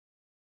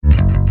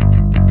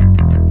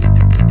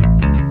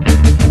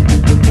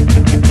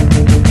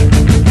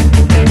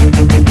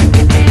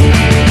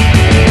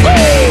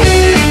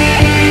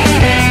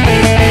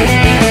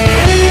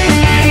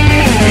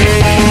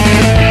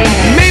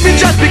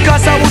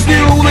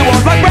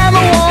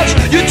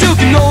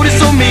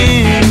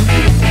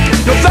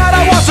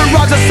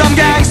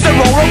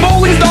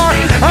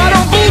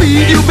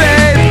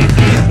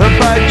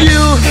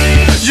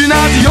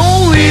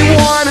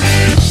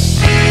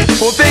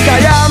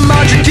think I am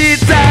much a kid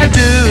and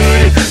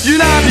dude. You're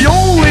not the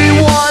only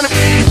one.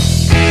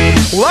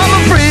 Well, I'm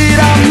afraid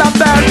I'm not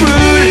that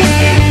rude.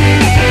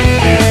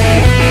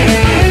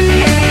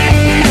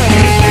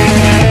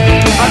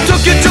 I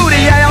took you to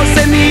the house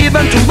and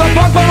even to the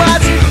punk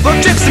rats. The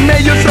gypsy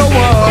made you throw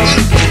up.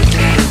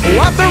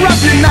 After a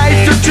few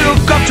nights you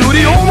took up to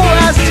the old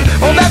west.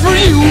 Oh, that's where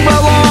you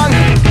belong.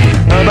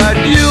 But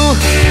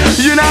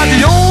you're not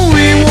the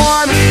only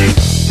one.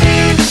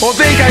 Oh,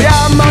 think I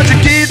am much a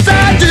kid.